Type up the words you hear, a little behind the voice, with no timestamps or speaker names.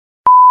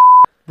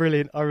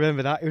Brilliant. I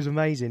remember that. It was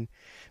amazing.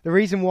 The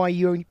reason why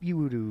you would...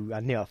 I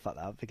knew I fucked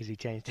that up because he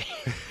changed it.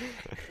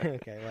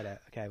 Okay,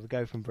 whatever. Okay, we'll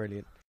go from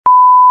brilliant.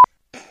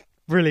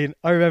 Brilliant.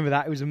 I remember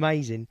that. It was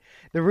amazing.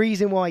 The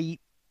reason why you...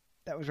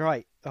 That was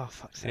right. Oh,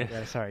 fuck's sake.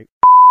 Yeah, sorry.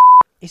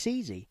 It's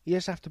easy. You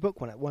just have to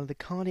book one at one of the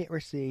cardiac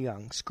risk of the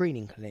young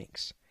screening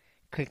clinics.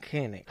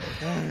 Clinic.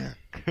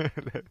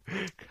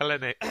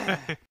 Clinic.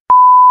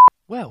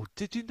 Well,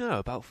 did you know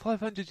about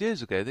 500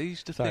 years ago they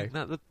used to think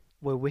that the...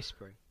 We're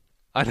whispering.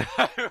 I know.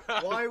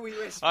 Why are we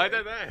whispering? I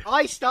don't know.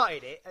 I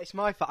started it. It's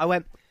my fault. I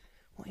went,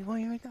 why are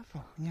you reading that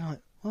for? And you're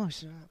like, oh,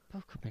 it's a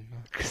book I've been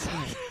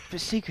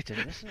but secretive,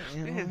 isn't it?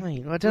 You know what I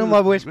mean? I don't know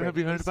why we're whispering. Have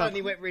you heard it about...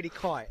 suddenly went really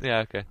quiet. Yeah,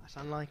 okay. That's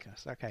unlike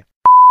us. Okay.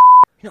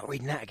 You're not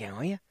reading that again,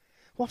 are you?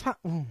 What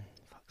happened?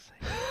 Oh, fuck's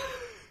sake.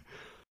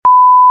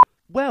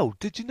 Well,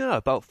 did you know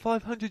about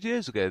 500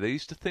 years ago they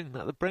used to think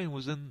that the brain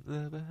was in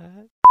the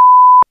head?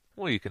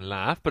 Well, you can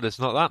laugh, but it's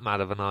not that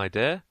mad of an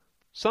idea.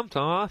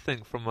 Sometimes I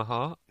think from my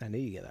heart. I knew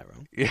you get that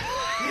wrong. Yeah.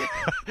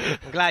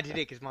 I'm glad you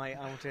did, because I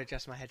want to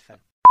adjust my headphone.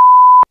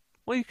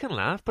 Well, you can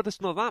laugh, but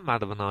it's not that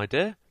mad of an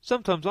idea.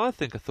 Sometimes I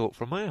think a thought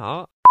from my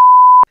heart.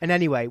 And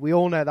anyway, we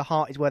all know the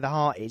heart is where the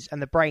heart is,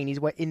 and the brain is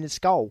where in the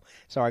skull.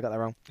 Sorry, I got that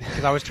wrong.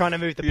 Because I was trying to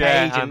move the page.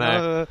 I and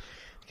know.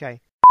 Okay.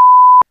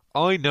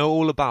 I know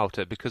all about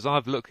it because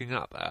I'm looking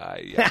up.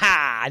 Yeah.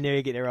 I knew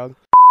you'd get it wrong.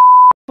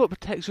 What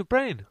protects your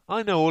brain?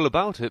 I know all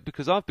about it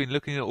because I've been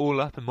looking it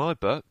all up in my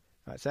book.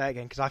 Right, say that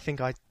again, because I think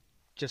I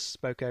just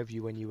spoke over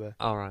you when you were...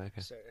 All right,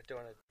 okay. So I don't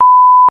want to...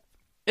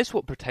 It's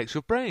what protects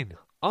your brain.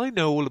 I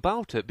know all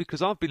about it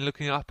because I've been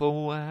looking it up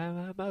all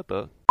my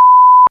book.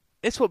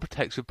 It's what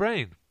protects your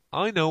brain.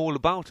 I know all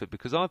about it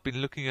because I've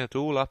been looking it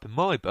all up in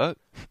my book.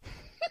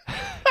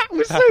 That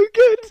was so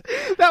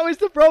good. That was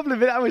the problem.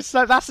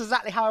 That's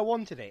exactly how I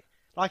wanted it.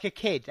 Like a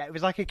kid. It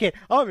was like a kid.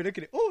 Oh, we're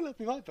looking at it all up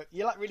in my book.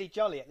 You're like really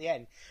jolly at the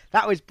end.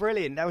 That was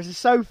brilliant. That was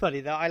so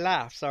funny that I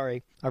laughed.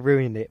 Sorry, I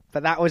ruined it.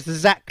 But that was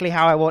exactly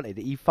how I wanted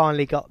it. You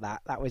finally got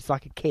that. That was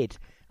like a kid.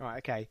 All right,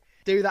 okay.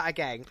 Do that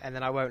again, and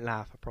then I won't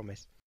laugh. I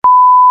promise.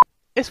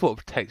 It's what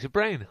protects your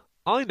brain.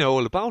 I know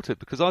all about it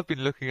because I've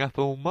been looking up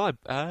all my...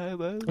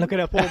 Looking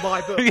up all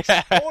my books.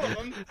 Yeah. All of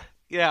them.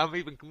 Yeah, I'm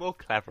even more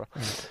clever.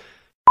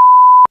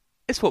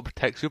 It's what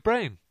protects your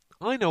brain.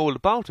 I know all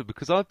about it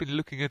because I've been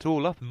looking it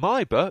all up in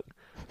my book.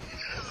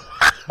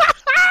 I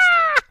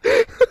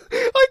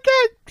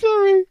can't.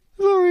 Sorry.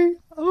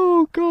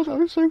 Oh, God, that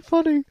was so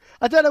funny.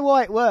 I don't know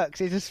why it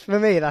works. It's just, for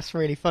me, that's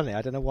really funny.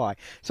 I don't know why.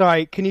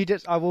 Sorry, can you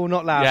just... I will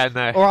not laugh. Yeah,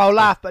 no. Or I'll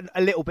laugh but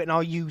a little bit and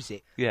I'll use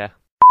it. Yeah.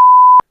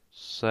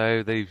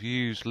 So they've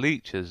used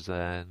leeches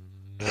then.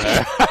 So they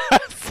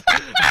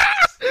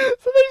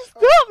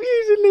stopped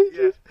using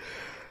leeches.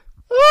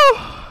 Yeah.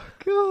 Oh,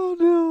 God,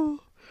 no.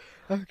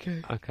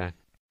 Okay.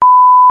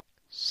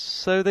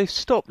 So they've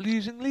stopped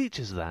using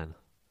leeches then?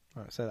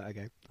 Right, say that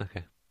again.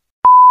 Okay.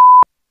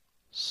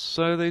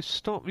 So they've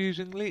stopped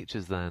using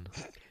leeches then?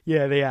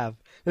 Yeah, they have.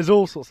 There's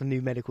all sorts of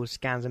new medical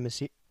scans and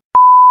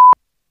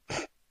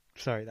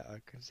Sorry, that I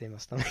couldn't see my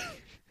stomach.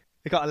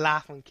 I got a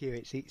laugh on cue.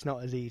 It's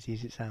not as easy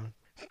as it sounds.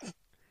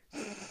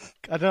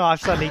 I don't know.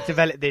 I've suddenly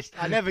developed this.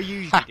 I never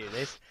usually do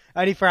this.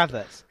 Only for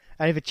adverts.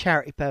 Only for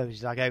charity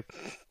purposes. I go.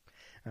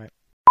 All right.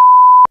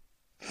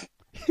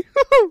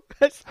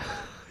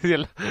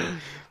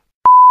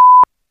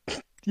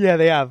 Yeah,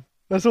 they have.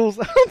 That's all.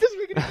 I'm just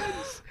making a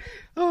sense.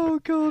 Oh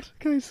God.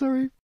 Okay,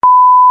 sorry.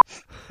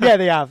 Yeah,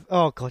 they have.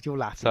 Oh God, you're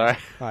laughing. Sorry.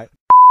 Right.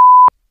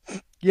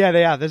 Yeah,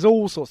 they have. There's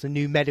all sorts of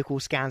new medical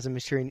scans and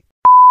machinery.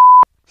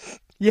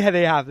 Yeah,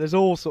 they have. There's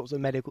all sorts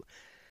of medical.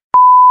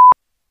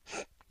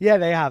 Yeah,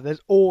 they have.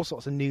 There's all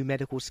sorts of new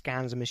medical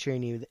scans and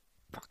machinery.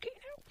 Fucking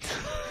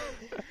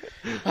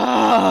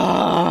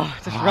hell.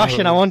 Just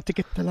rushing. I want to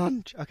get to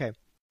lunch. Okay.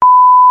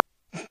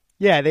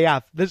 Yeah, they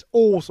have. There's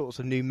all sorts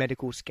of new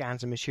medical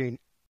scans and machinery.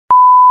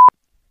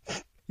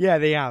 Yeah,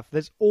 they have.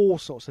 There's all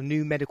sorts of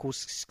new medical...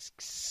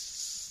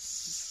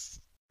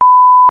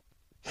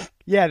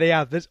 Yeah, they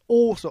have. There's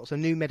all sorts of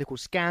new medical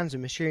scans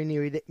and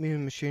machinery.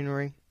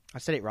 I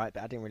said it right,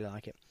 but I didn't really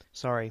like it.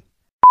 Sorry.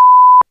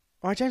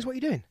 All right, James, what are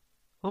you doing?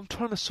 I'm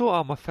trying to sort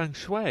out my feng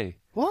shui.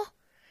 What?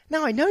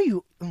 No, I know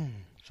you...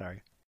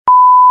 sorry.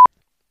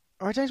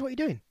 All right, James, what are you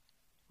doing?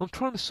 I'm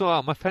trying to sort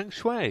out my feng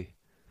shui.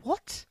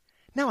 What?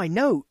 Now I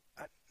know.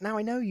 Now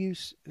I know you...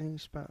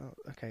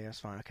 Okay, that's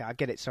fine. Okay, I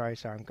get it. Sorry,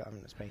 I'm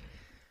going to speak.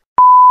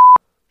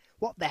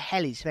 What the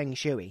hell is feng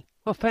shui?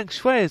 Well, feng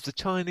shui is the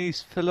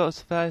Chinese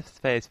philosopher's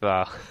face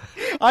bar.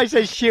 I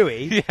said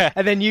shui, yeah.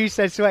 And then you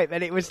said shui,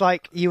 and it was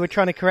like you were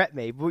trying to correct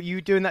me. Were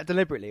you doing that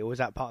deliberately, or was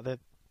that part of the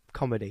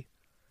comedy?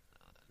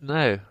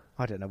 No.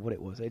 I don't know what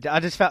it was. I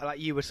just felt like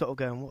you were sort of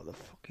going, what the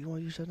fuck are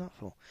you said that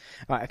for?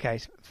 Right, okay.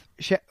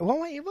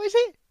 What is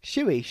it?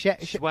 Shui? Shui.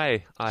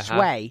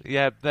 Shui?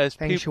 Yeah, there's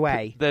feng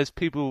shui. There's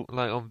people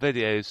like on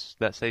videos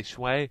that say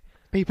shui.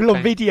 People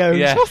on videos?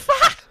 Yeah. What's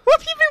that? What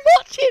have you been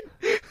watching?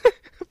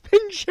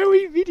 Feng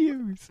shui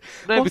videos.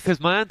 No, because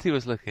my auntie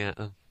was looking at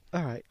them.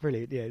 All right,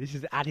 brilliant. Yeah, this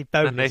is added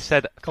bonus. And they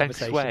said feng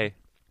shui.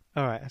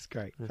 All right, that's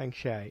great. Thanks,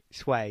 Shay.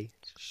 Sway.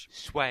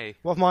 Sway.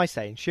 What am I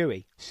saying?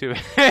 Shuey.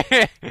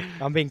 Shuey.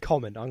 I'm being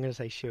common. I'm going to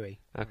say Shuey.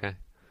 Okay.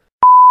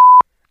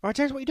 All right,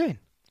 James, what are you doing?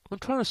 I'm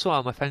trying to sort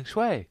out my feng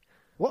shui.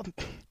 What?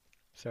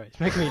 Sorry, it's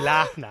making me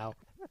laugh now.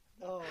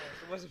 Oh,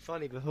 it wasn't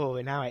funny before,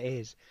 and now it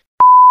is.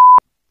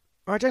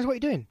 All right, James, what are you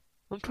doing?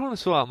 I'm trying to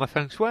sort out my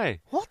feng shui.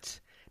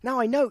 What? Now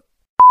I know.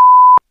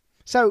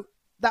 So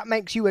that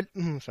makes you a.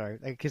 Sorry,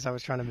 because I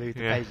was trying to move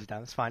the pages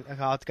down. That's fine.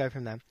 Okay, I'll have to go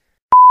from them.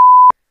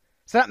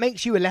 So that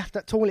makes you a left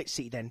toilet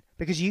seat then,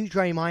 because you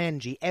drain my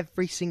energy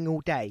every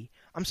single day.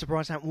 I'm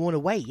surprised I haven't worn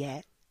away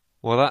yet.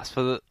 Well, that's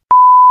for the.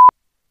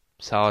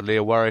 It's hardly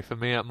a worry for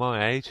me at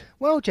my age.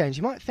 Well, James,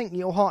 you might think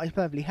your heart is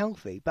perfectly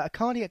healthy, but a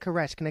cardiac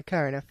arrest can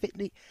occur in a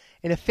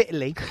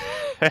apparently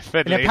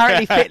fitly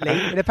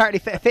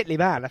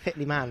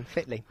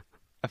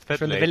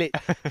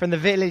from the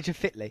village of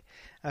Fitley.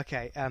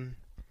 Okay,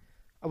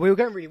 we were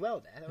going really well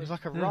there. That was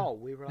like a roll.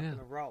 We were like on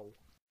a roll.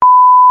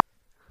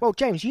 Well,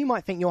 James, you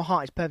might think your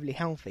heart is perfectly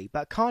healthy,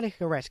 but a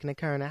cardiac arrest can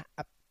occur in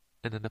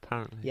in an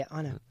apparently. Yeah,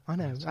 I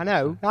know.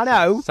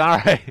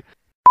 Sorry.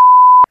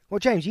 Well,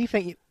 James, you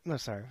think you... No,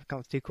 sorry, I've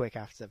gone too quick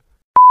after.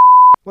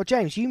 Well,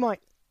 James, you might...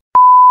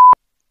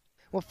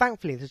 Well,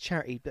 thankfully, there's a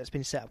charity that's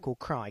been set up called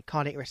CRY,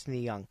 Cardiac Arrest in the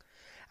Young,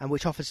 and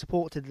which offers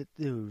support to the...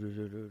 I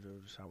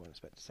wasn't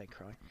expect to say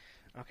CRY.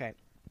 Okay.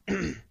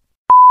 And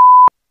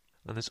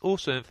there's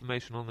also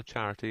information on the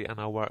charity and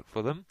our work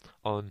for them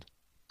on...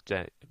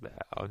 I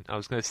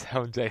was going to say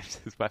on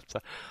James's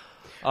website.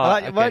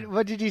 Okay.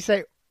 What did you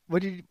say?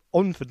 What did you...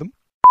 On for them?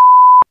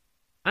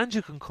 And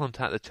you can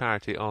contact the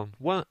charity on...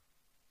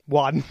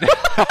 One. Just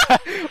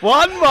type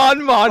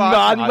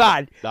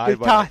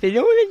in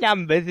all the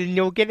numbers and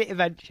you'll get it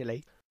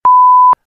eventually.